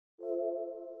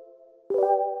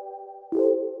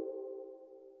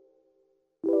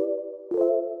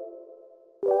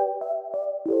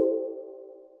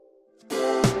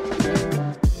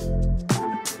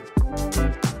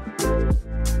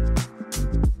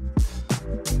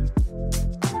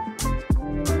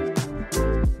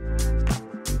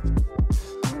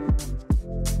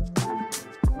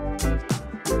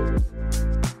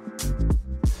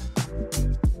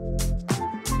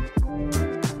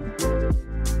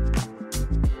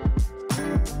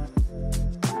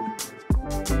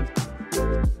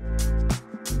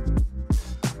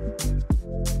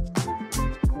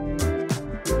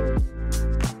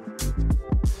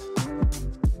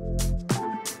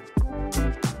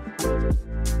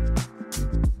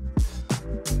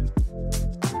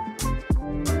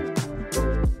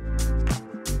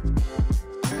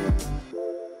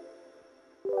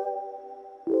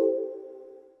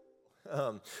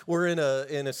We're in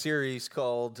a series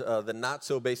called The Not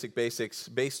So Basic Basics,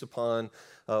 based upon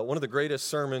one of the greatest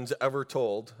sermons ever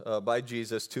told by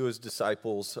Jesus to his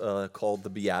disciples, called the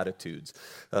Beatitudes.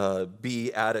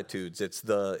 Beatitudes. It's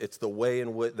the way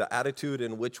in which the attitude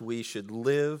in which we should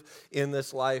live in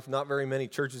this life. Not very many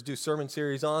churches do sermon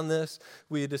series on this.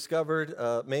 We discovered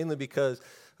mainly because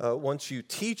once you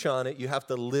teach on it, you have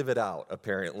to live it out,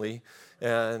 apparently.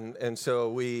 And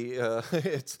so we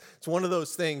it's one of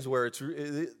those things where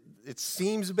it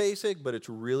seems basic, but it's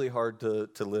really hard to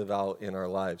live out in our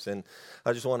lives. And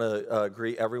I just want to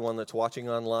greet everyone that's watching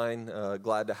online.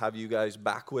 Glad to have you guys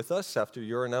back with us after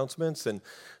your announcements, and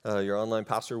your online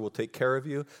pastor will take care of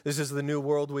you. This is the new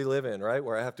world we live in, right?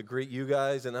 Where I have to greet you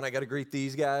guys, and then I got to greet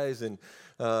these guys, and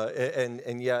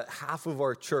yet half of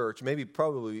our church, maybe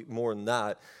probably more than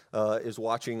that, is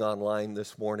watching online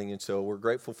this morning. And so we're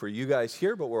grateful for you guys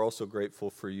here, but we're also grateful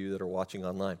for you that are watching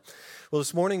online. Well,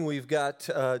 this morning we've got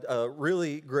a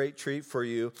really great treat for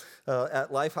you.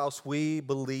 At Lifehouse, we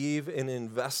believe in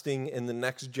investing in the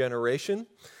next generation.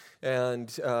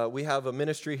 And we have a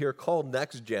ministry here called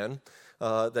Next Gen.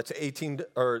 That's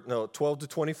 12 to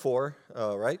 24,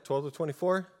 right? 12 to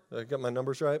 24? I got my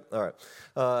numbers right? All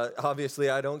right. Obviously,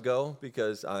 I don't go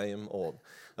because I am old.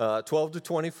 12 to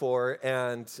 24,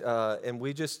 and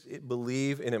we just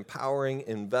believe in empowering,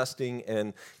 investing,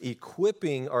 and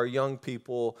equipping our young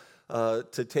people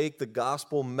to take the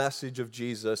gospel message of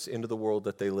Jesus into the world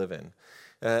that they live in.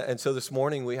 And so this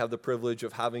morning we have the privilege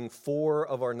of having 4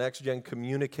 of our Next Gen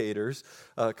communicators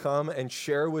come and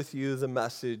share with you the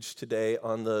message today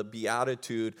on the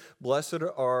Beatitude. Blessed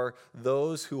are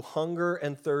those who hunger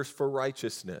and thirst for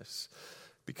righteousness,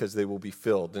 because they will be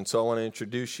filled. And so I want to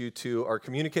introduce you to our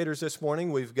communicators this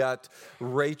morning. We've got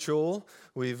Rachel,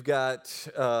 we've got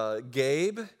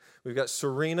Gabe, we've got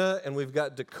Serena, and we've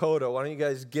got Dakota. Why don't you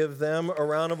guys give them a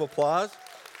round of applause?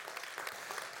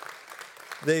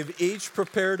 They've each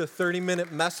prepared a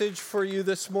 30-minute message for you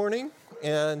this morning,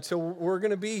 and so we're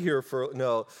going to be here for,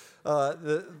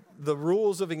 the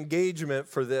rules of engagement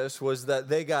for this was that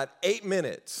they got 8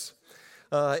 minutes.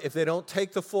 If they don't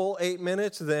take the full 8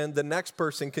 minutes, then the next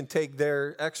person can take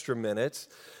their extra minutes,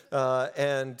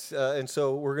 and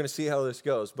so we're going to see how this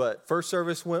goes. But first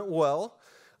service went well.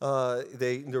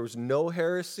 There was no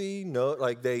heresy.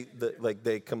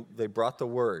 They brought the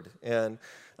word. And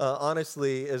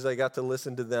honestly, as I got to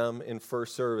listen to them in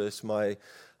first service, I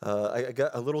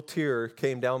got a little tear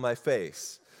came down my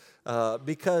face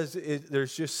because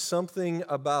there's just something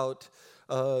about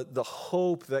the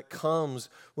hope that comes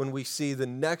when we see the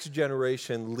next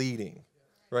generation leading,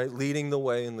 right? Leading the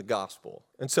way in the gospel.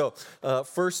 And so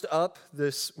first up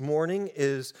this morning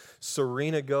is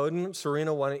Serena Godin.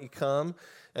 Serena, why don't you come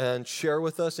and share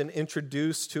with us and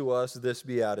introduce to us this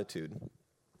beatitude.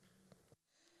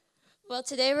 Well,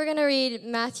 today we're going to read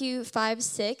Matthew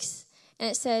 5:6, and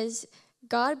it says,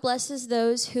 God blesses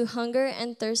those who hunger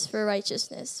and thirst for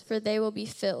righteousness, for they will be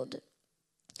filled.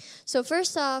 So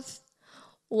first off,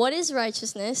 what is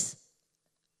righteousness?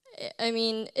 I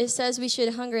mean, it says we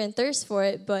should hunger and thirst for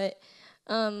it, but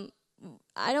I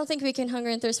don't think we can hunger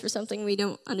and thirst for something we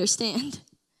don't understand.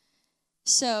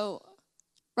 So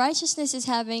righteousness is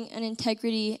having an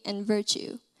integrity and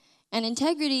virtue. And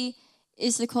integrity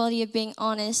is the quality of being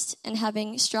honest and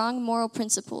having strong moral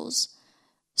principles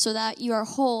so that you are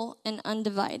whole and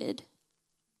undivided.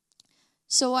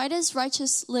 So why does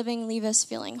righteous living leave us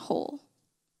feeling whole?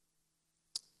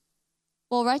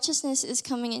 Well, righteousness is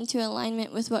coming into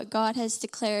alignment with what God has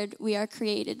declared we are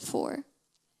created for.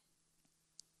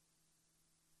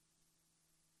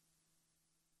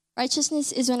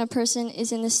 Righteousness is when a person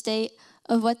is in the state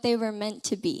of what they were meant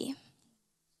to be.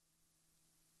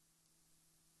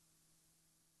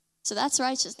 So that's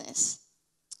righteousness.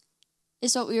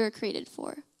 It's what we were created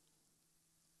for.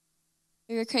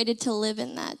 We were created to live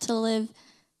in that, to live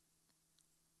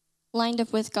lined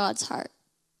up with God's heart.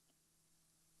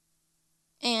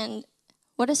 And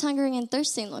what does hungering and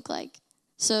thirsting look like?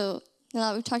 So now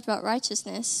that we've talked about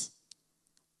righteousness,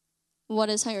 what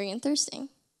is hungering and thirsting?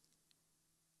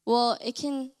 Well, it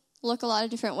can look a lot of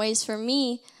different ways. For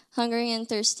me, hungering and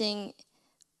thirsting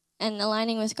and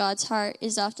aligning with God's heart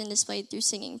is often displayed through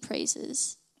singing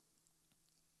praises.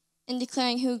 And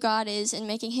declaring who God is and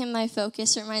making him my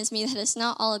focus reminds me that it's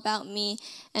not all about me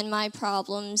and my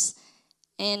problems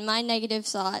and my negative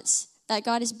thoughts, that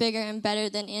God is bigger and better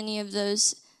than any of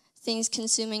those things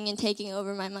consuming and taking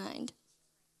over my mind.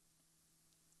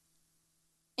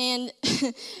 And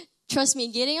trust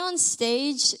me, getting on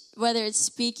stage, whether it's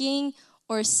speaking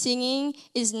or singing,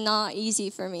 is not easy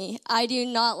for me. I do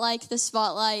not like the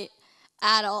spotlight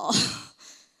at all.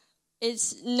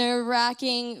 it's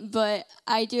nerve-wracking, but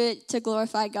I do it to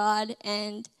glorify God,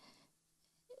 and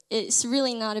it's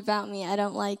really not about me. I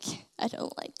don't like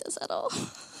this at all.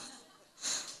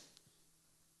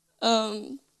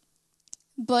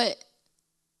 But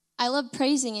I love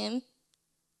praising him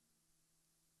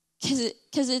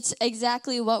because it's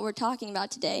exactly what we're talking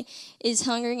about today, is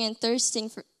hungering and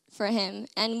thirsting for him,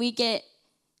 and we get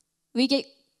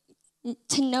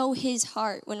to know his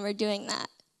heart when we're doing that.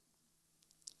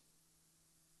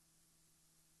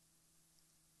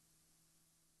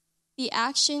 The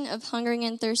action of hungering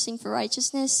and thirsting for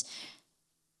righteousness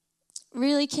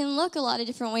really can look a lot of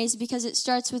different ways because it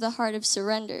starts with a heart of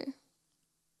surrender.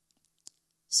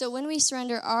 So when we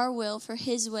surrender our will for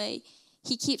his way,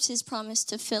 he keeps his promise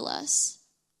to fill us.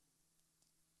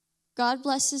 God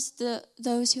blesses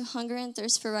those who hunger and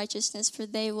thirst for righteousness, for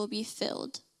they will be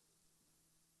filled.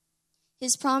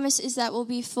 His promise is that we'll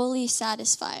be fully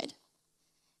satisfied.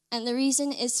 And the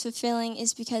reason it's fulfilling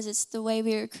is because it's the way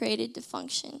we were created to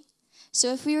function.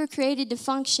 So if we were created to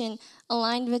function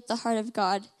aligned with the heart of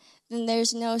God, then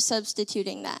there's no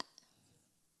substituting that.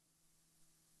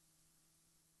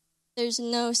 There's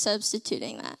no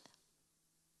substituting that.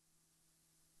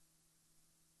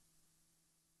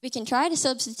 We can try to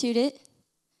substitute it,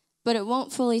 but it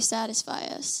won't fully satisfy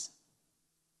us.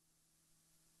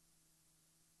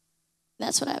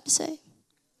 That's what I have to say.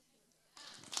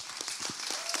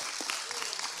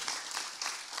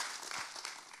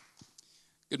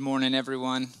 Good morning,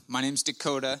 everyone. My name's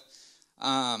Dakota.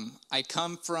 I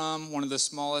come from one of the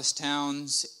smallest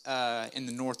towns in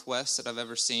the Northwest that I've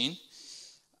ever seen.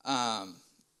 I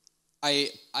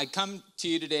come to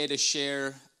you today to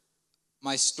share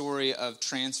my story of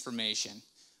transformation.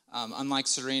 Unlike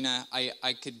Serena,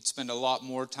 I could spend a lot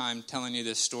more time telling you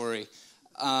this story,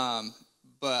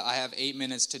 but I have 8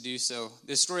 minutes to do so.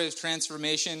 This story of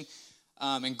transformation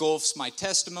engulfs my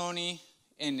testimony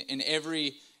in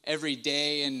every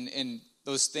day and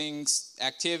those things,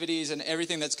 activities, and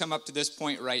everything that's come up to this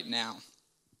point right now.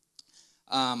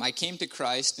 I came to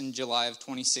Christ in July of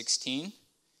 2016.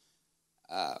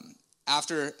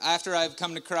 After I've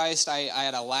come to Christ, I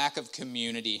had a lack of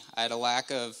community. I had a lack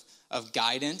of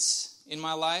guidance in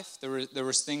my life. There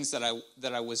was things that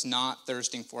I was not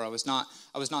thirsting for. I was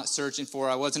not searching for.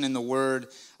 I wasn't in the Word.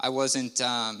 I wasn't.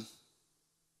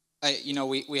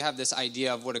 We have this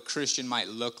idea of what a Christian might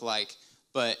look like,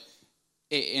 but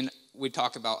we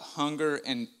talk about hunger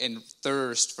and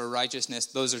thirst for righteousness.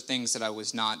 Those are things that I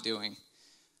was not doing.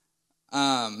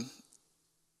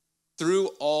 Through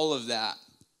all of that,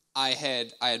 I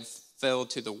had fell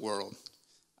to the world.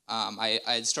 I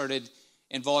had started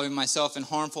involving myself in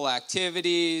harmful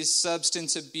activities,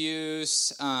 substance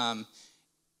abuse,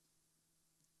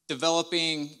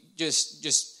 developing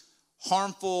just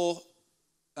harmful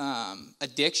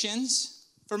addictions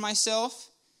for myself,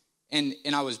 and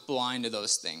I was blind to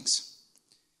those things.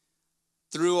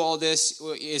 Through all this,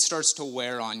 it starts to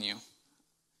wear on you.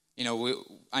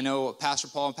 I know Pastor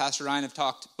Paul and Pastor Ryan have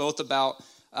talked both about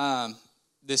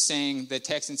this saying that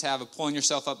Texans have of pulling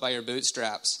yourself up by your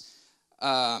bootstraps.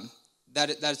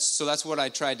 That's what I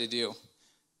tried to do.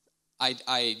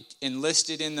 I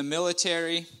enlisted in the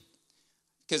military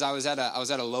because I was at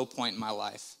a low point in my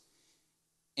life.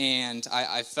 And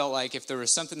I felt like if there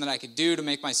was something that I could do to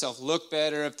make myself look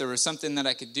better, if there was something that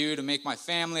I could do to make my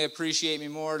family appreciate me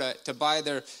more, to buy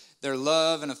their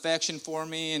love and affection for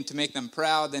me and to make them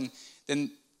proud,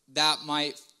 then that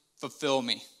might fulfill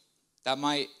me. That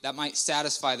might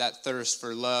satisfy that thirst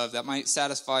for love. That might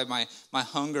satisfy my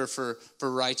hunger for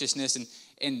righteousness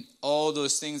and all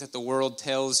those things that the world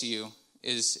tells you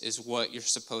is what you're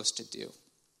supposed to do.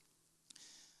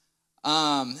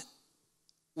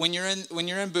 When you're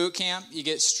in boot camp, you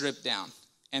get stripped down.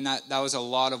 And that was a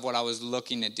lot of what I was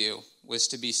looking to do, was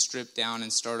to be stripped down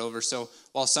and start over. So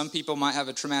while some people might have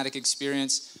a traumatic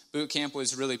experience, boot camp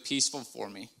was really peaceful for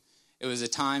me. It was a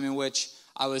time in which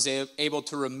I was able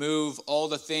to remove all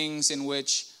the things in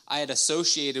which I had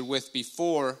associated with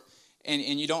before, and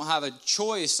you don't have a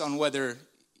choice on whether,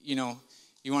 you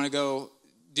want to go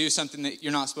do something that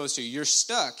you're not supposed to. You're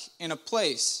stuck in a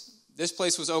place. This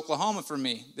place was Oklahoma for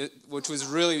me, which was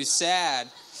really sad.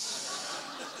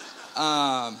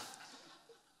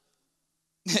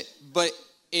 But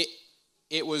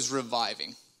it was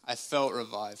reviving. I felt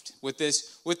revived. With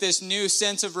this new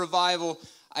sense of revival,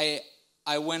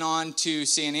 I went on to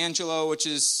San Angelo, which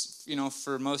is,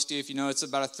 for most of you, if you know, it's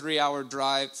about a 3-hour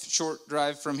short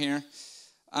drive from here.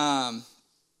 And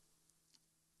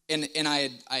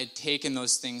I had taken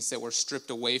those things that were stripped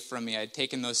away from me. I had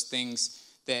taken those things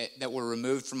that were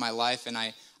removed from my life, and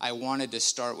I wanted to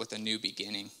start with a new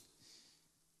beginning.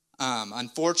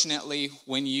 Unfortunately,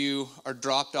 when you are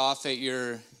dropped off at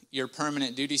your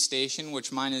permanent duty station,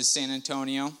 which mine is San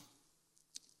Antonio,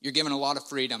 you're given a lot of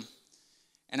freedom.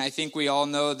 And I think we all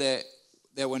know that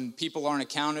when people aren't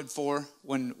accounted for,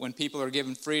 when people are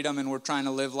given freedom and we're trying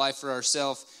to live life for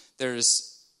ourselves,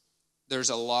 there's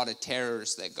a lot of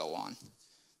terrors that go on.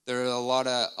 There are a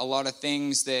lot of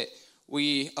things that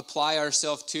we apply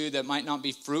ourselves to that might not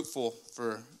be fruitful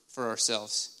for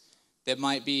ourselves, that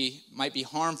might be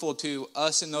harmful to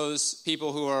us and those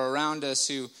people who are around us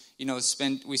who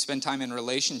we spend time in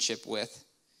relationship with.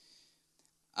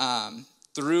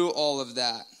 Through all of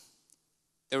that,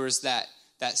 there was that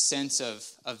sense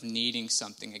of needing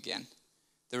something again.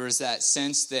 There was that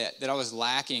sense that I was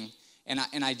lacking,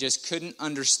 and I just couldn't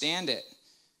understand it.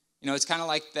 It's kind of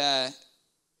like a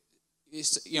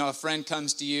friend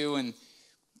comes to you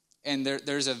and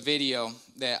there's a video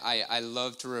that I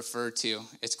love to refer to.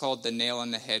 It's called the Nail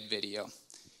in the Head video.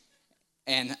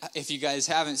 And if you guys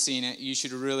haven't seen it, you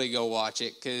should really go watch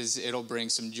it because it'll bring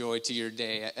some joy to your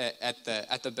day at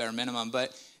the bare minimum.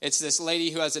 But it's this lady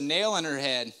who has a nail in her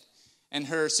head, and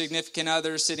her significant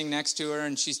other sitting next to her,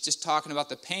 and she's just talking about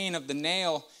the pain of the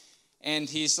nail. And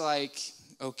he's like,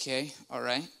 okay, all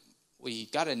right. Well, you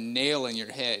got a nail in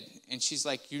your head. And she's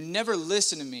like, you never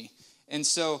listen to me. And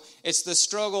so it's the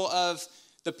struggle of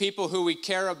the people who we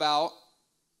care about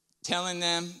telling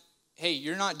them, hey,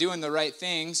 you're not doing the right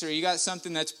things, or you got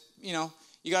something that's, you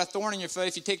got a thorn in your foot.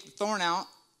 If you take the thorn out,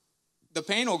 the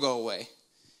pain will go away.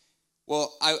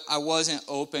 Well, I wasn't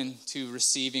open to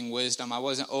receiving wisdom. I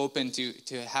wasn't open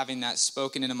to having that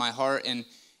spoken into my heart.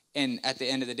 And at the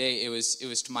end of the day, it was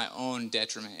to my own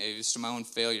detriment. It was to my own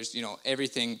failures,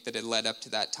 everything that had led up to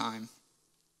that time.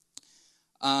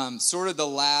 Sort of the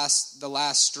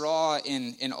last straw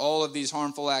in all of these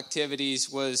harmful activities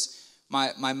was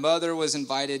my mother was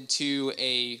invited to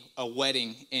a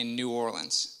wedding in New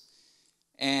Orleans.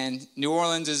 And New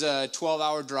Orleans is a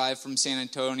 12-hour drive from San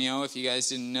Antonio, if you guys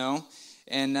didn't know.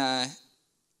 And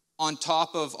on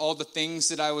top of all the things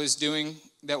that I was doing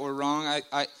that were wrong,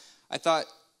 I thought,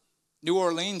 New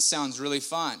Orleans sounds really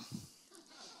fun.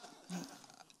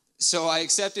 So I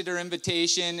accepted her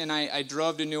invitation, and I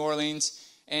drove to New Orleans,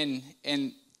 and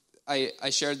I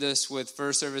shared this with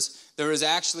First Service. There was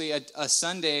actually a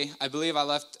Sunday, I believe I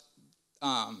left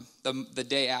the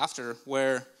day after,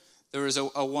 where there was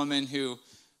a woman who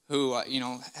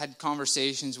had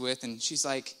conversations with, and she's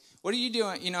like, what are you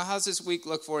doing? How's this week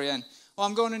look for you? And, well,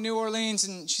 I'm going to New Orleans.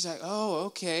 And she's like, oh,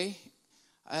 okay.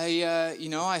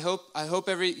 I hope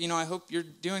you're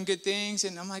doing good things.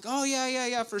 And I'm like, oh,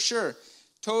 yeah, for sure.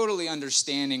 Totally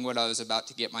understanding what I was about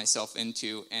to get myself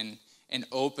into and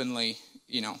openly,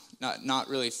 not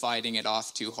really fighting it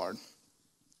off too hard.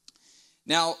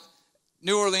 Now,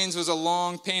 New Orleans was a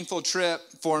long, painful trip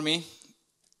for me.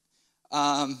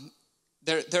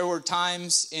 There were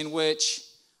times in which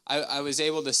I was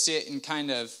able to sit and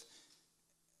kind of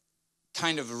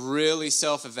really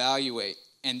self-evaluate.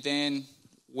 And then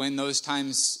when those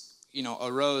times,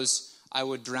 arose, I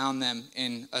would drown them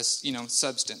in a,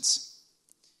 substance.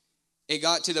 It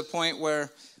got to the point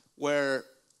where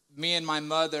me and my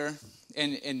mother,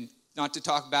 and not to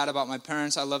talk bad about my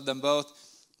parents, I love them both,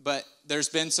 but there's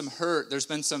been some hurt. There's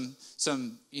been some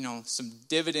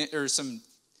dividend or some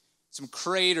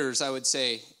craters, I would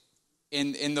say,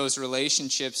 in those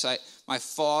relationships. My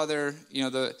father,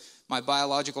 my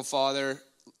biological father,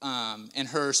 and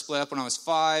her split up when I was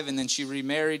 5, and then she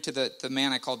remarried to the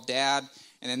man I called Dad,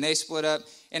 and then they split up.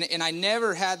 And I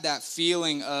never had that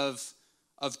feeling of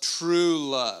true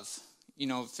love,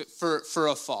 for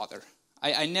a father.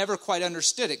 I never quite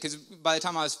understood it, because by the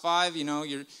time I was 5,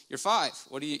 you're 5.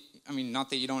 Not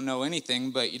that you don't know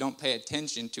anything, but you don't pay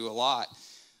attention to a lot.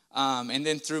 And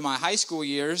then through my high school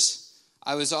years,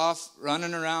 I was off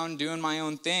running around doing my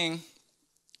own thing,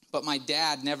 but my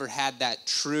dad never had that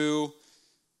true,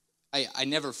 I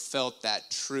never felt that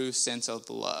true sense of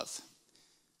love.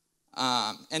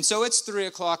 And so it's 3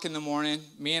 o'clock in the morning.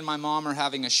 Me and my mom are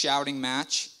having a shouting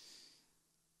match.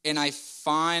 And I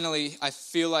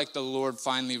feel like the Lord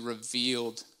finally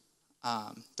revealed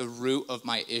the root of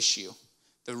my issue,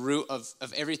 the root of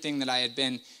everything that I had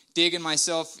been digging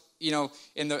myself, in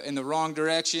the wrong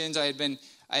directions. I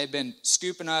had been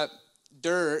scooping up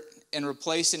dirt and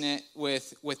replacing it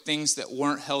with things that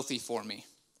weren't healthy for me.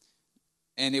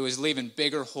 And it was leaving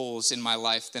bigger holes in my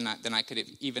life than I could have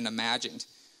even imagined.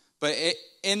 But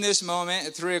in this moment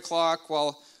at 3 o'clock,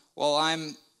 while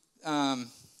I'm,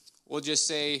 we'll just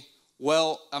say,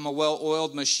 I'm a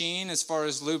well-oiled machine as far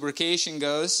as lubrication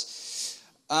goes,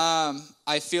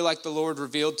 I feel like the Lord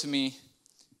revealed to me,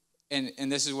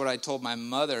 and this is what I told my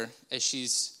mother as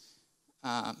she's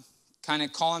kind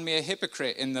of calling me a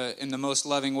hypocrite in the most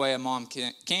loving way a mom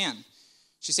can.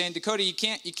 She's saying, Dakota, you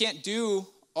can't do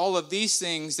all of these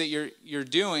things that you're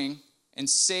doing and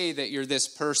say that you're this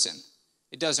person.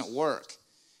 It doesn't work.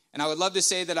 And I would love to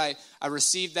say that I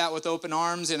received that with open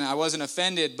arms and I wasn't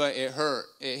offended, but it hurt.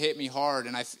 It hit me hard.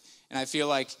 And I feel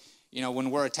like,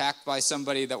 when we're attacked by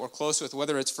somebody that we're close with,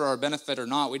 whether it's for our benefit or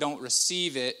not, we don't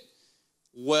receive it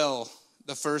well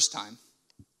the first time.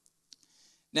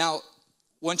 Now,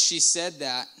 once she said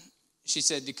that, she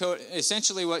said, Dakota,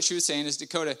 essentially what she was saying is,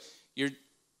 Dakota,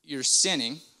 you're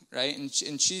sinning, right? And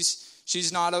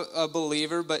she's not a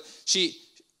believer, but she's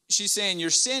saying you're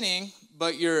sinning,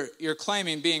 but you're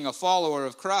claiming being a follower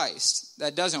of Christ.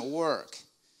 That doesn't work.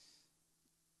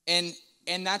 And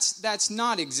that's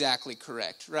not exactly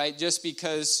correct, right? Just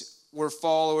because we're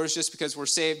followers, just because we're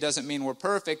saved doesn't mean we're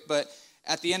perfect, but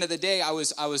at the end of the day, I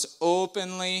was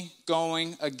openly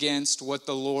going against what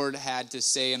the Lord had to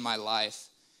say in my life.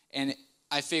 And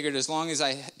I figured as long as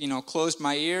I, closed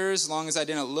my ears, as long as I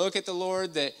didn't look at the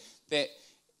Lord, that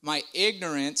my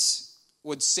ignorance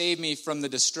would save me from the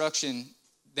destruction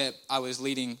that I was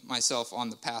leading myself on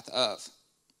the path of.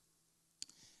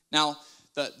 Now,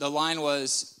 the line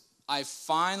was, I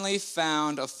finally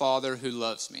found a father who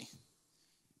loves me.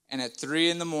 And at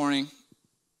 3 a.m,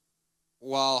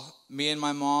 while me and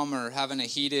my mom are having a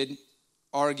heated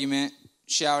argument,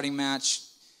 shouting match,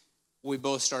 we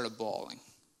both started bawling.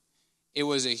 It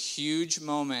was a huge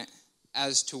moment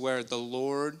as to where the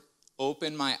Lord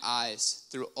opened my eyes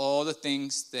through all the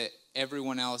things that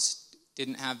everyone else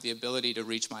didn't have the ability to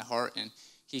reach my heart. And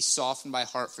he softened my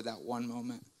heart for that one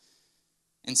moment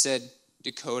and said,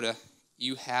 Dakota,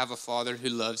 you have a father who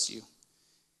loves you.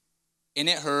 And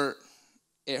it hurt.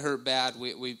 It hurt bad.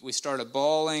 We started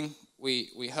bawling.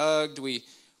 We hugged. We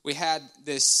had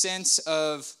this sense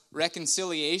of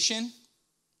reconciliation.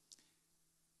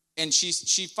 And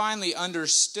she finally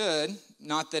understood,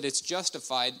 not that it's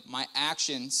justified, my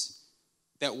actions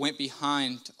that went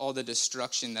behind all the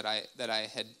destruction that I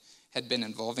had been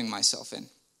involving myself in.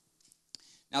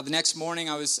 Now, the next morning,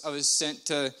 I was sent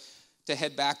to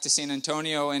head back to San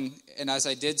Antonio, and as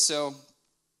I did so,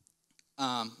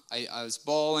 I was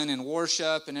bawling in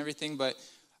worship and everything, but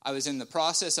I was in the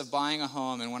process of buying a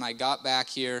home, and when I got back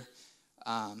here,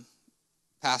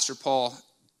 Pastor Paul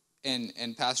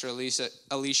and Pastor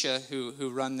Alicia, who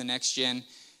run the Next Gen,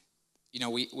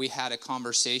 we had a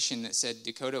conversation that said,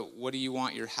 Dakota, what do you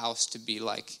want your house to be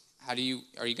like? Are you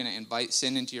going to invite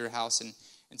sin into your house?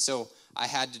 And so I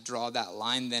had to draw that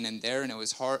line then and there, and it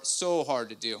was so hard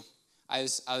to do.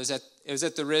 It was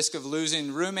at the risk of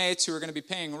losing roommates who were going to be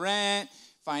paying rent,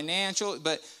 financial,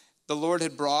 but the Lord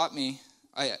had brought me.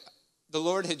 The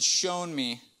Lord had shown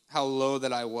me how low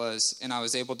that I was, and I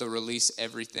was able to release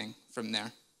everything from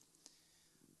there.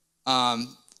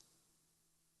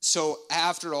 So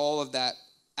after all that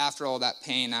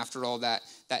pain, after all that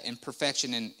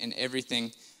imperfection and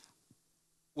everything,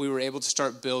 we were able to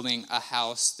start building a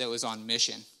house that was on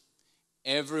mission.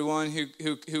 Everyone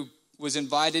who was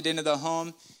invited into the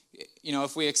home,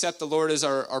 if we accept the Lord as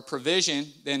our provision,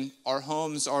 then our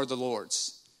homes are the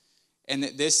Lord's. And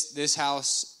that this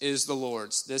house is the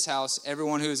Lord's. This house,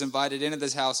 everyone who is invited into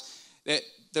this house, that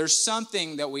there's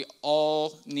something that we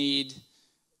all need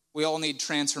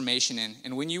transformation in.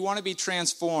 And when you want to be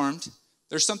transformed,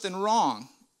 there's something wrong,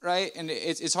 right? And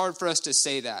it's hard for us to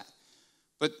say that.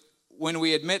 But when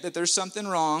we admit that there's something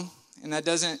wrong, and that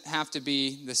doesn't have to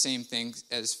be the same thing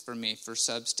as for me, for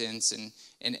substance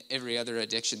and every other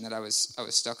addiction that I was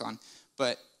stuck on.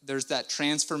 But there's that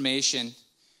transformation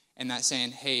and that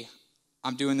saying, hey,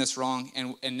 I'm doing this wrong.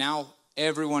 And now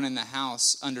everyone in the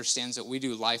house understands that we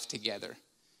do life together.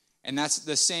 And that's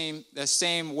the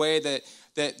same way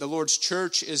that the Lord's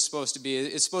church is supposed to be.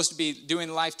 It's supposed to be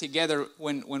doing life together.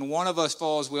 When one of us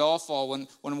falls, we all fall. When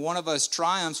one of us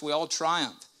triumphs, we all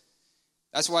triumph.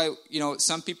 That's why,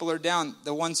 some people are down.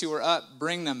 The ones who are up,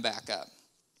 bring them back up.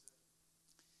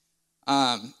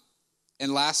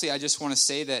 And lastly, I just want to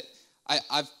say that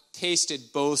I've tasted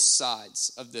both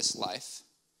sides of this life.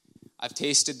 I've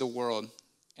tasted the world,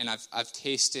 and I've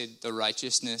tasted the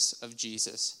righteousness of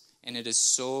Jesus. And it is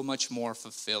so much more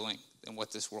fulfilling than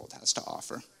what this world has to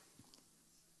offer.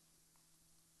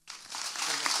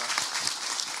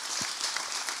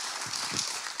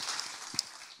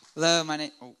 Hello,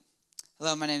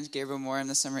 my name is Gabriel Moore. I'm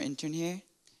the summer intern here.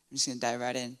 I'm just going to dive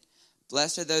right in.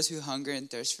 Blessed are those who hunger and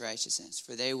thirst for righteousness,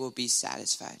 for they will be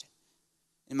satisfied.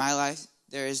 In my life,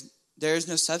 there is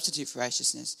no substitute for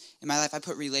righteousness. In my life, I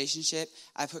put relationship,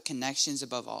 I put connections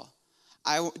above all.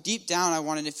 Deep down, I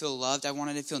wanted to feel loved. I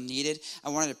wanted to feel needed. I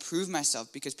wanted to prove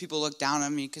myself because people looked down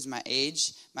on me because of my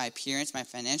age, my appearance, my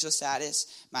financial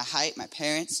status, my height, my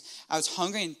parents. I was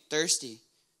hungry and thirsty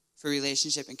for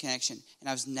relationship and connection, and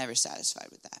I was never satisfied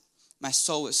with that. My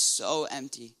soul was so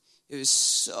empty. It was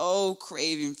so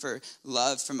craving for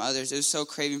love from others. It was so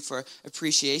craving for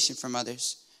appreciation from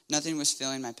others. Nothing was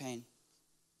filling my pain.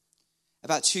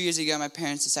 About 2 years ago, my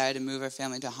parents decided to move our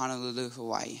family to Honolulu,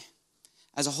 Hawaii.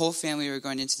 As a whole family, we were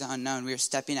going into the unknown. We were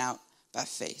stepping out by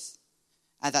faith.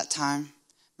 At that time,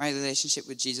 my relationship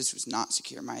with Jesus was not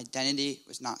secure. My identity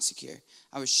was not secure.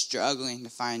 I was struggling to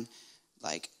find,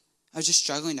 I was just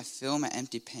struggling to fill my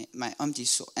empty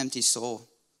soul.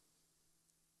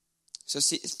 So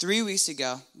 3 weeks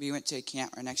ago, we went to a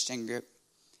camp, our Next Gen group,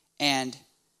 and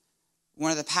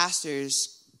one of the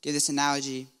pastors gave this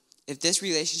analogy. If this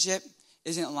relationship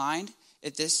isn't aligned,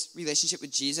 if this relationship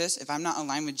with Jesus, if I'm not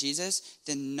aligned with Jesus,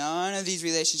 then none of these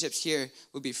relationships here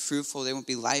will be fruitful. They won't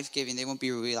be life-giving. They won't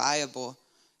be reliable.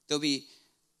 They'll be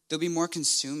more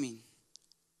consuming.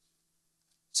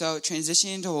 So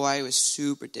transitioning to Hawaii was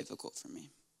super difficult for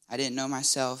me. I didn't know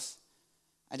myself.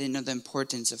 I didn't know the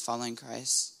importance of following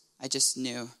Christ. I just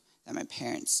knew that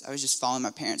I was just following my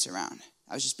parents around.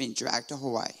 I was just being dragged to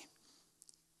Hawaii.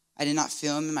 I did not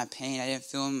feel him in my pain. I didn't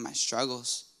feel him in my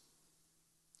struggles.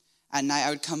 At night, I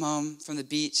would come home from the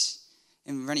beach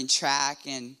and running track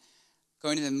and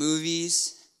going to the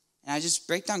movies. And I just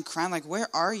break down crying like, where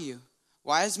are you?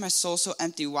 Why is my soul so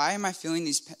empty? Why am I feeling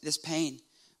this pain?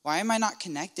 Why am I not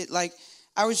connected?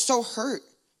 I was so hurt.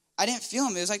 I didn't feel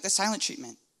him. It was like the silent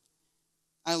treatment.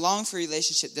 I longed for a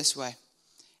relationship this way.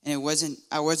 And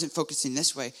I wasn't focusing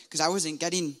this way because I wasn't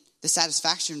getting the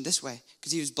satisfaction this way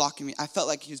because he was blocking me. I felt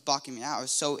like he was blocking me out. I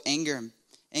was so angry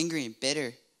and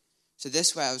bitter. So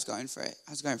this way I was going for it.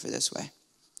 I was going for this way.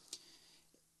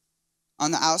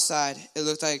 On the outside, it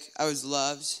looked like I was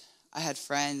loved. I had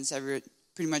friends.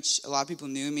 Pretty much a lot of people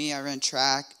knew me. I ran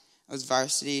track. I was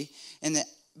varsity.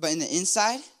 But in the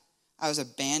inside, I was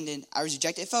abandoned. I was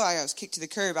rejected. It felt like I was kicked to the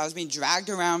curb. I was being dragged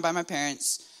around by my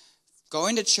parents,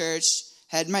 going to church,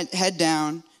 had my head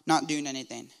down, not doing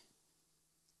anything.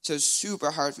 So it was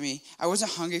super hard for me. I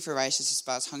wasn't hungry for righteousness,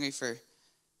 but I was hungry for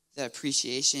the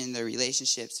appreciation, the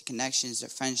relationships, the connections, the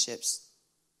friendships.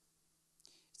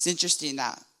 It's interesting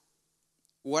that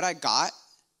what I got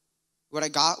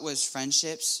was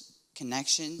friendships,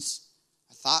 connections.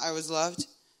 I thought I was loved.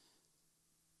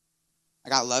 I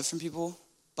got love from people,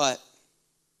 but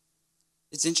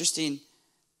it's interesting.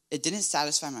 It didn't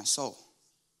satisfy my soul.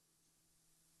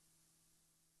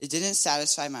 It didn't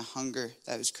satisfy my hunger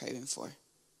that I was craving for.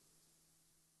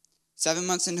 7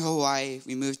 months into Hawaii,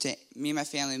 me and my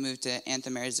family moved to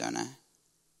Anthem, Arizona.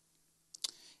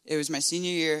 It was my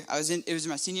senior year. It was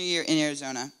my senior year in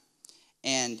Arizona,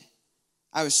 and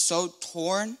I was so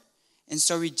torn and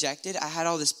so rejected. I had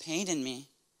all this pain in me,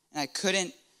 and I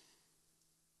couldn't.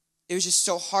 It was just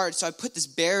so hard. So I put this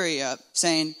barrier up,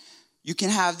 saying, "You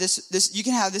can have this. You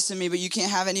can have this in me, but you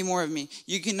can't have any more of me.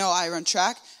 You can know I run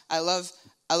track. I love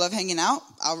hanging out.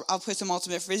 I'll play some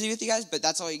ultimate frisbee with you guys, but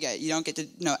that's all you get. You don't get to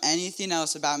know anything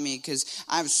else about me because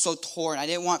I was so torn. I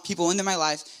didn't want people into my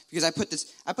life because I put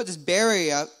this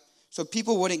barrier up so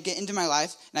people wouldn't get into my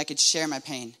life and I could share my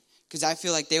pain because I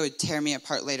feel like they would tear me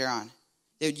apart later on.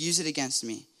 They would use it against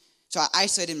me. So I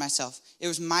isolated myself. It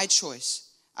was my choice.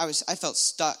 I felt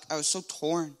stuck. I was so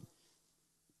torn.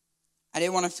 I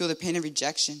didn't want to feel the pain of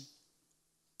rejection.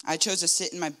 I chose to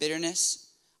sit in my bitterness.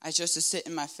 I chose to sit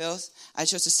in my filth. I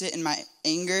chose to sit in my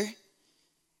anger.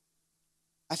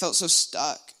 I felt so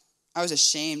stuck. I was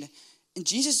ashamed. And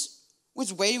Jesus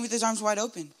was waiting with his arms wide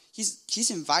open.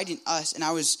 He's inviting us, and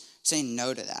I was saying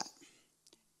no to that.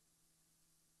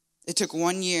 It took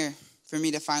 1 year for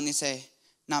me to finally say,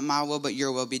 not my will, but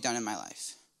your will be done in my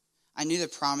life. I knew the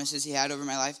promises he had over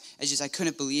my life. It's just I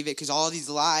couldn't believe it because all these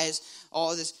lies,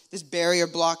 all this barrier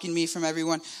blocking me from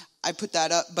everyone, I put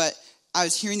that up, but I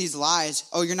was hearing these lies.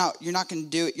 Oh, you're not going to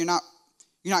do it. You're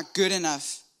not good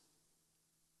enough.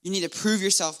 You need to prove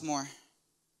yourself more.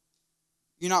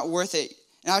 You're not worth it.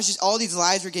 And all these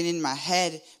lies were getting in my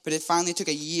head, but it finally took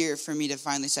a year for me to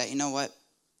finally say, you know what?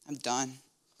 I'm done.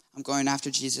 I'm going after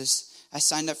Jesus. I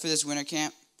signed up for this winter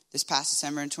camp this past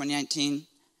December in 2019. It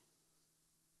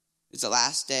was the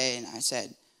last day, and I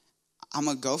said, I'm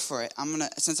going to go for it.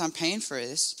 Since I'm paying for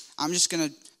this, I'm just going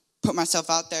to put myself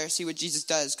out there, see what Jesus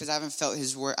does, because I haven't felt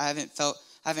his word. I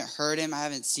haven't heard him. I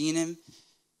haven't seen him.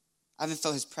 I haven't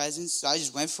felt his presence, so I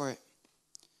just went for it.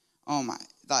 Oh my,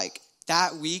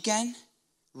 that weekend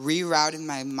rerouted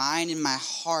my mind and my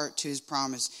heart to his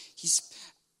promise.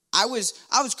 I was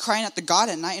crying out to God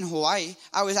at night in Hawaii.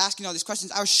 I was asking all these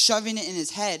questions. I was shoving it in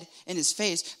his head, in his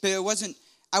face, but I wasn't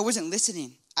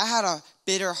listening. I had a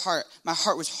bitter heart. My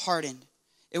heart was hardened.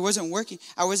 It wasn't working.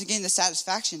 I wasn't getting the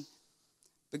satisfaction.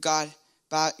 But God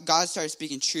started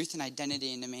speaking truth and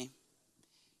identity into me.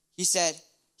 He said,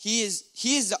 He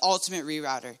is the ultimate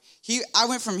rerouter. I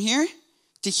went from here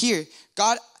to here.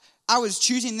 God, I was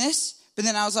choosing this, but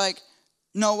then I was like,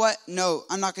 you know what? No,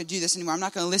 I'm not going to do this anymore. I'm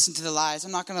not going to listen to the lies.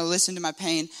 I'm not going to listen to my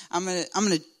pain. I'm going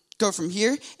to go from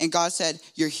here. And God said,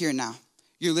 you're here now.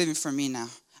 You're living for me now.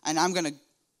 And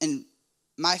in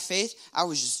my faith, I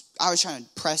was trying to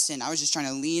press in. I was just trying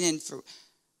to lean in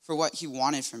for what he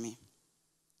wanted from me.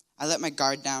 I let my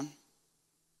guard down.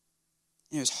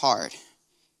 And it was hard.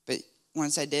 But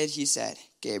once I did, he said,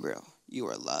 Gabriel, you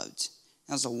are loved.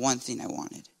 That was the one thing I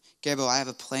wanted. Gabriel, I have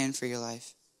a plan for your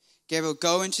life. Gabriel,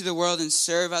 go into the world and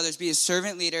serve others. Be a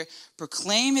servant leader.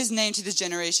 Proclaim his name to this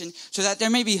generation so that there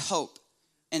may be hope.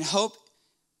 And hope,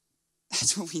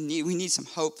 that's what we need. We need some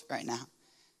hope right now.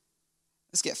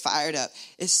 Let's get fired up.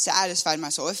 It satisfied my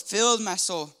soul. It filled my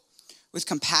soul with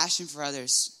compassion for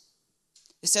others.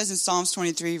 It says in Psalms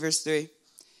 23, verse 3,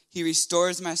 he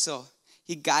restores my soul.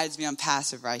 He guides me on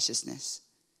paths of righteousness.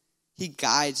 He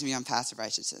guides me on paths of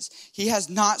righteousness. He has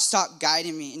not stopped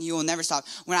guiding me, and he will never stop.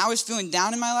 When I was feeling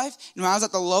down in my life, and when I was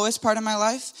at the lowest part of my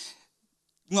life,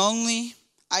 lonely,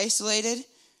 isolated,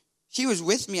 he was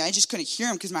with me. I just couldn't hear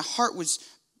him because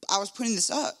I was putting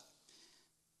this up.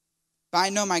 But I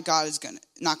know my God is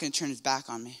not going to turn his back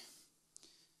on me.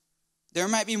 There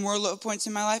might be more low points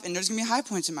in my life, and there's going to be high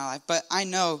points in my life. But I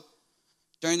know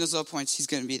during those low points, he's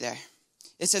going to be there.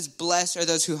 It says, blessed are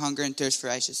those who hunger and thirst for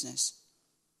righteousness.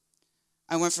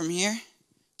 I went from here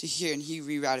to here, and he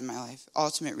rerouted my life.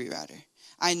 Ultimate rerouter.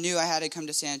 I knew I had to come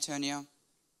to San Antonio.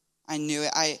 I knew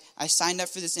it. I signed up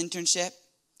for this internship,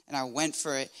 and I went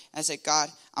for it. And I said, God,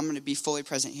 I'm going to be fully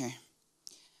present here.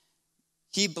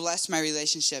 He blessed my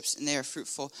relationships, and they are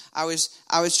fruitful. I was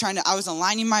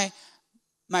aligning my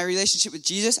relationship with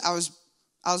Jesus. I was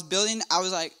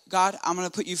like, God, I'm going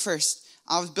to put you first.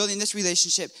 I was building this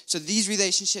relationship. So these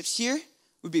relationships here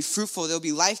would be fruitful. They'll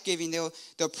be life-giving.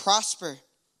 They'll prosper. And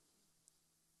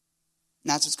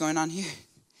that's what's going on here.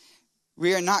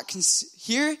 We are not,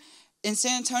 here in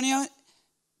San Antonio,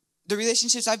 the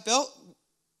relationships I've built,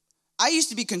 I used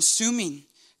to be consuming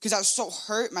because I was so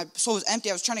hurt. My soul was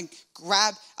empty. I was trying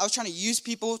to use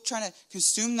people, trying to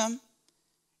consume them.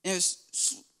 And it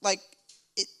was like,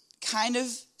 it kind of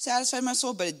satisfied my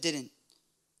soul, but it didn't.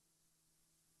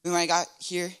 When I got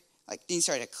here, like things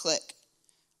started to click.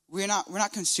 We're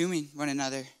not consuming one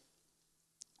another.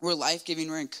 We're life-giving.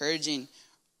 We're encouraging.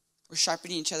 We're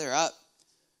sharpening each other up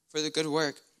for the good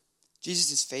work.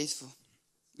 Jesus is faithful.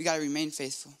 We got to remain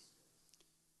faithful.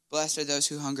 Blessed are those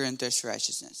who hunger and thirst for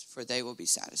righteousness, for they will be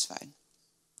satisfied.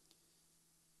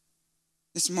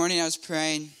 This morning I was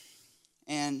praying,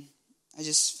 and I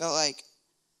just felt like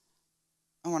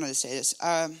I wanted to say this.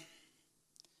 I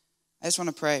just want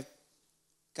to pray.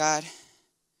 God,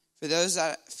 for those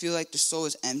that feel like their soul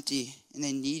is empty and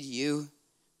they need you,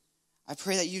 I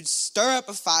pray that you'd stir up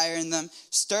a fire in them,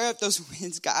 stir up those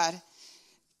winds, God.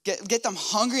 Get them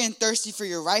hungry and thirsty for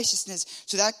your righteousness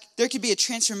so that there could be a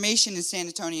transformation in San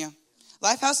Antonio.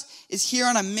 Lifehouse is here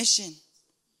on a mission.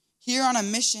 Here on a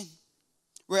mission.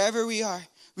 Wherever we are.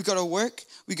 We go to work,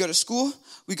 we go to school,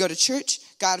 we go to church.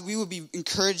 God, we will be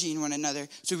encouraging one another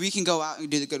so we can go out and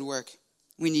do the good work.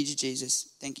 We need you, Jesus.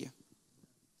 Thank you.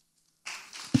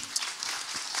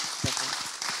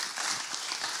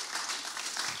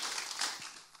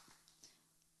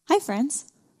 Hi, friends.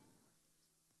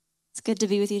 It's good to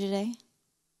be with you today.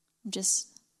 I'm just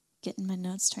getting my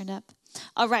notes turned up.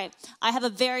 All right. I have a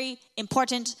very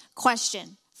important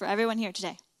question for everyone here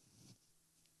today.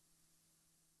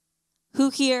 Who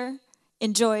here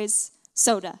enjoys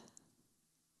soda?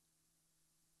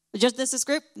 Just this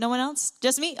group? No one else?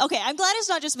 Just me? Okay, I'm glad it's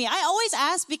not just me. I always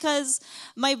ask because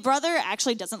my brother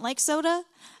actually doesn't like soda.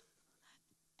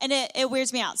 And it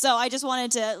weirds me out. So I just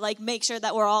wanted to make sure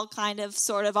that we're all kind of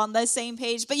sort of on the same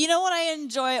page. But you know what I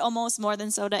enjoy almost more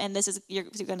than soda, and this is you're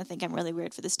going to think I'm really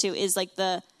weird for this too, is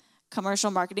the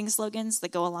commercial marketing slogans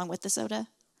that go along with the soda.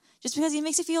 Just because it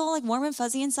makes you feel warm and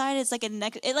fuzzy inside. It's it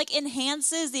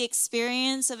enhances the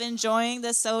experience of enjoying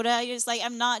the soda. You're just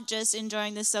I'm not just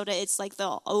enjoying the soda. It's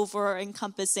the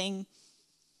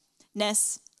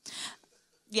over-encompassingness.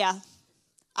 Yeah.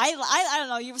 I don't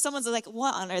know. Someone's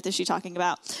what on earth is she talking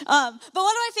about? But one of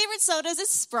my favorite sodas is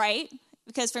Sprite,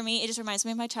 because for me, it just reminds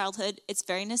me of my childhood. It's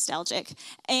very nostalgic.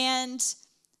 And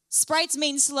Sprite's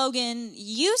main slogan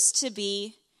used to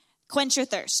be, quench your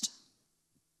thirst,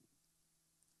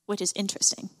 which is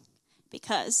interesting.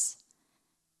 because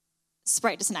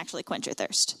Sprite doesn't actually quench your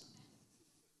thirst.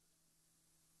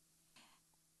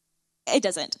 It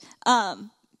doesn't.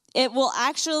 It will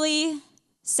actually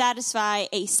satisfy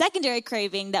a secondary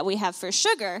craving that we have for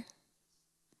sugar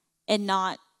and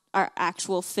not our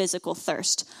actual physical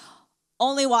thirst.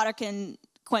 Only water can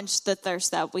quench the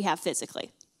thirst that we have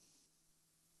physically.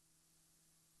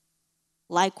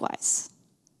 Likewise,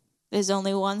 there's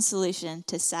only one solution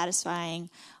to satisfying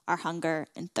our hunger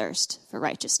and thirst for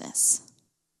righteousness,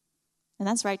 and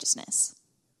that's righteousness.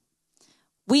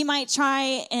 We might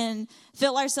try and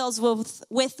fill ourselves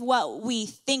with what we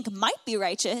think might be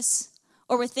righteous,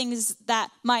 or with things that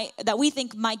we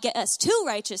think might get us to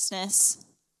righteousness,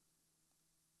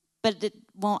 but it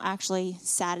won't actually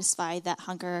satisfy that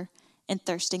hunger and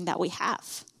thirsting that we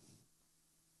have.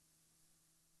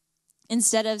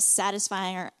 Instead of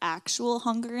satisfying our actual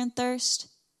hunger and thirst,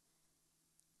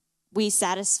 we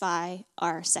satisfy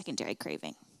our secondary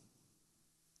craving.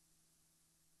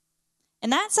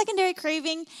 And that secondary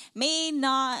craving may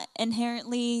not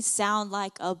inherently sound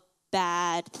like a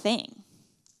bad thing.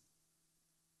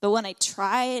 But when I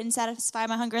try and satisfy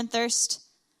my hunger and thirst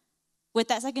with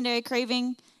that secondary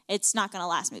craving, it's not going to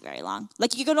last me very long.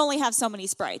 Like, you can only have so many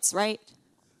Sprites, right?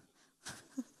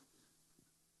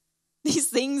 These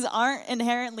things aren't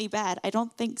inherently bad. I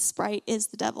don't think Sprite is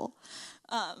the devil.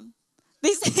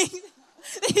 These things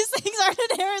aren't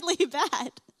inherently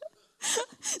bad.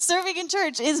 Serving in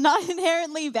church is not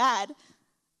inherently bad.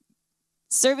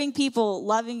 Serving people,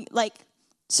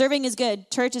 serving is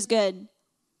good. Church is good.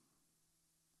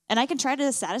 And I can try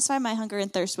to satisfy my hunger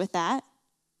and thirst with that.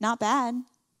 Not bad.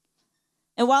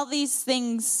 And while these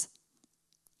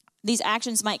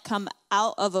actions might come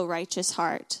out of a righteous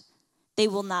heart, they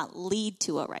will not lead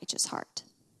to a righteous heart.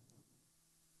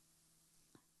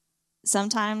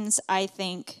 Sometimes I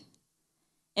think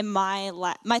my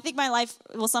life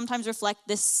will sometimes reflect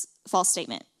this false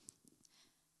statement.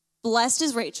 Blessed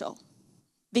is Rachel,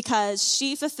 because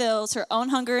she fulfills her own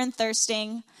hunger and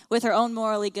thirsting with her own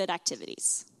morally good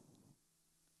activities.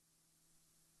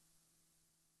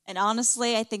 And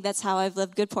honestly, I think that's how I've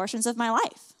lived good portions of my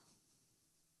life.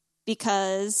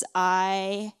 Because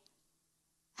I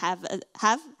have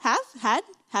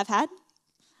had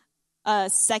a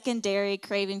secondary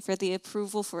craving for the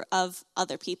approval of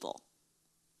other people.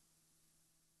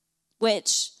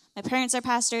 Which, my parents are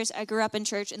pastors, I grew up in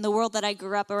church. In the world that I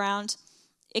grew up around,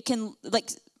 it can,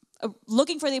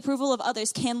 looking for the approval of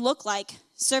others can look like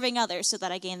serving others so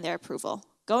that I gain their approval.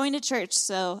 Going to church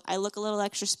so I look a little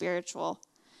extra spiritual.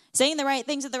 Saying the right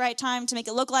things at the right time to make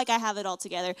it look like I have it all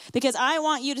together. Because I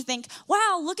want you to think,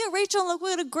 wow, look at Rachel, look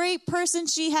what a great person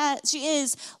she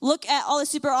is. Look at all the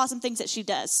super awesome things that she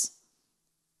does.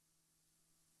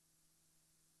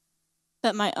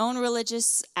 But my own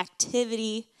religious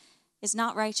activity is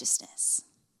not righteousness.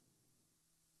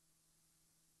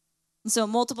 And so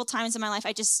multiple times in my life,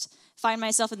 I just find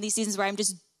myself in these seasons where I'm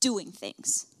just doing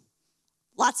things.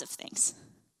 Lots of things.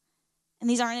 And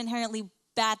these aren't inherently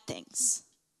bad things.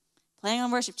 Playing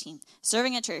on worship team,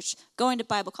 serving at church, going to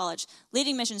Bible college,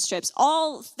 leading mission trips,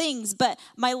 all things, but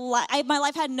my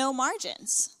life had no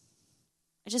margins.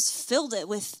 I just filled it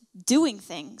with doing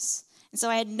things. And so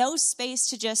I had no space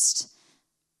to just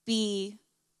be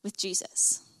with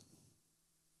Jesus.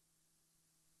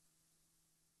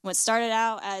 What started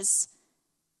out as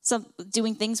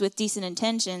doing things with decent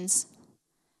intentions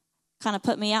kind of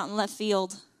put me out in left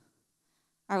field.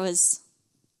 I was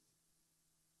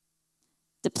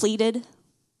depleted,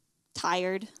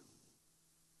 tired,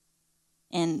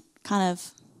 and kind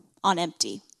of on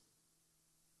empty.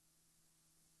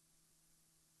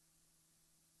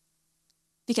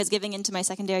 Because giving into my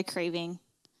secondary craving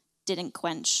didn't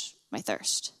quench my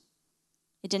thirst.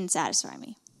 It didn't satisfy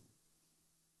me.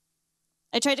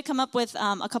 I tried to come up with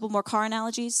a couple more car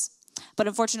analogies, but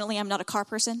unfortunately I'm not a car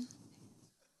person.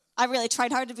 I really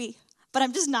tried hard to be, but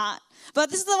I'm just not. But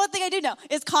this is the one thing I do know,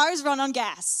 is cars run on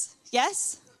gas.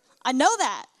 Yes, I know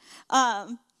that.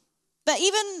 But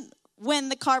even when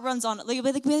the car runs on,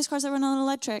 there's cars that run on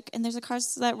electric, and there's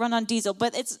cars that run on diesel,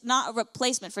 but it's not a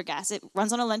replacement for gas. It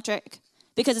runs on electric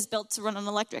because it's built to run on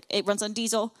electric. It runs on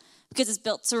diesel because it's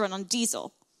built to run on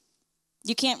diesel.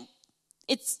 It can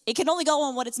only go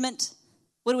on what it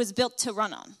was built to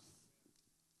run on.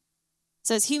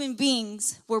 So as human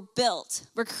beings, we're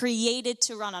created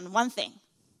to run on one thing,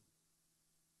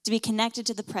 to be connected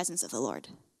to the presence of the Lord.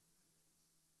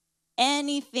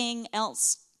 Anything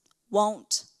else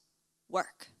won't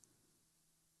work.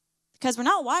 Because we're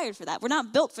not wired for that. We're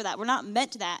not built for that. We're not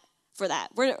meant for that.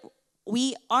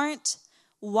 We aren't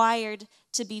wired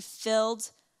to be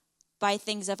filled by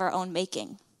things of our own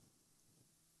making.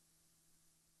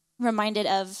 reminded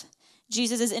of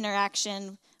Jesus'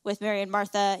 interaction with Mary and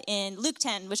Martha in Luke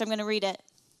 10, which I'm going to read it.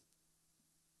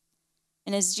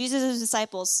 And as Jesus'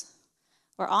 disciples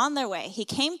were on their way, he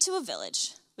came to a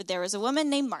village where there was a woman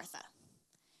named Martha.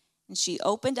 And she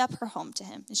opened up her home to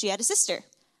him. And she had a sister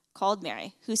called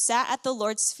Mary, who sat at the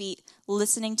Lord's feet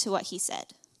listening to what he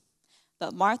said.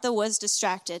 But Martha was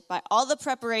distracted by all the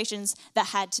preparations that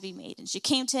had to be made. And she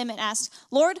came to him and asked,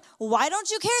 "Lord, why don't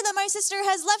you care that my sister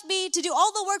has left me to do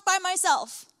all the work by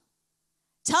myself?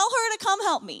 Tell her to come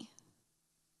help me."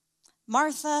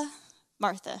 "Martha,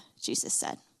 Martha," Jesus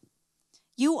said,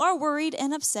 "you are worried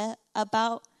and upset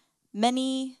about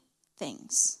many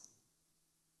things,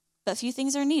 but few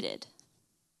things are needed.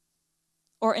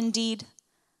 Or indeed,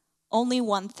 only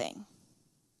one thing.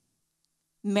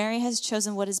 Mary has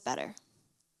chosen what is better,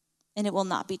 and it will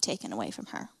not be taken away from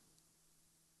her."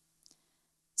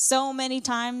 So many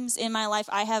times in my life,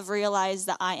 I have realized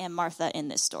that I am Martha in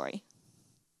this story.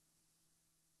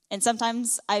 And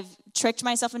sometimes I've tricked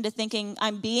myself into thinking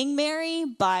I'm being Mary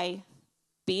by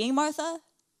being Martha.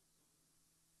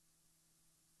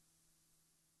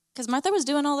 Because Martha was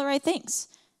doing all the right things.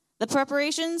 The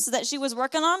preparations that she was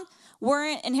working on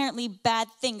weren't inherently bad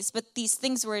things, but these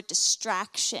things were a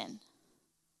distraction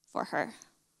for her.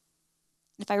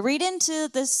 If I read into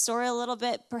this story a little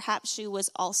bit, perhaps she was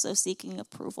also seeking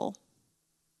approval.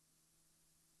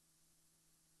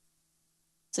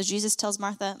 So Jesus tells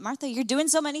Martha, "Martha, you're doing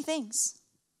so many things.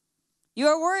 You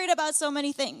are worried about so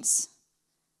many things.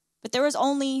 But there is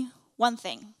only one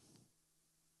thing.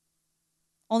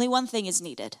 Only one thing is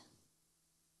needed."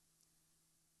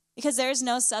 Because there is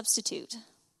no substitute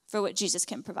for what Jesus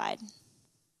can provide.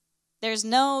 There's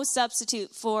no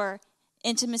substitute for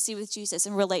intimacy with Jesus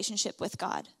and relationship with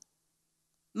God.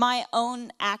 My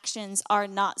own actions are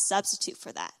not substitute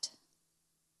for that.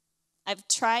 I've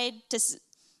tried to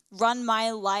run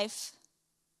my life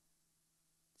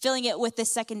filling it with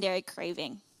this secondary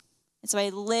craving. And so I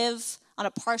live on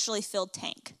a partially filled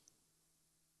tank,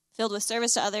 filled with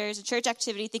service to others and church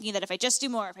activity, thinking that if I just do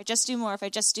more,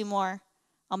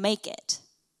 I'll make it.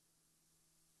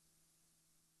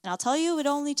 And I'll tell you, it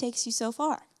only takes you so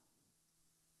far.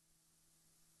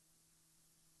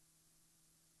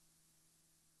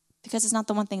 Because it's not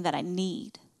the one thing that I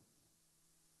need.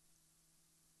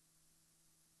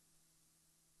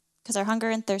 Because our hunger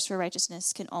and thirst for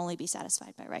righteousness can only be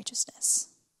satisfied by righteousness.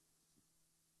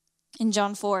 In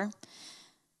John 4,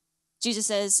 Jesus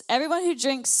says, "Everyone who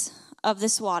drinks of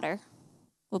this water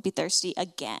will be thirsty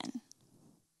again.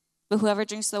 But whoever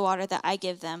drinks the water that I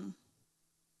give them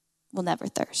will never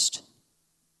thirst."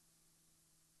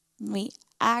 We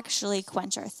actually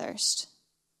quench our thirst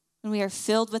when we are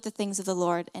filled with the things of the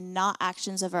Lord and not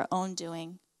actions of our own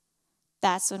doing.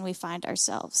 That's when we find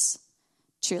ourselves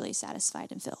truly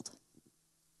satisfied and filled.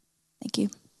 Thank you.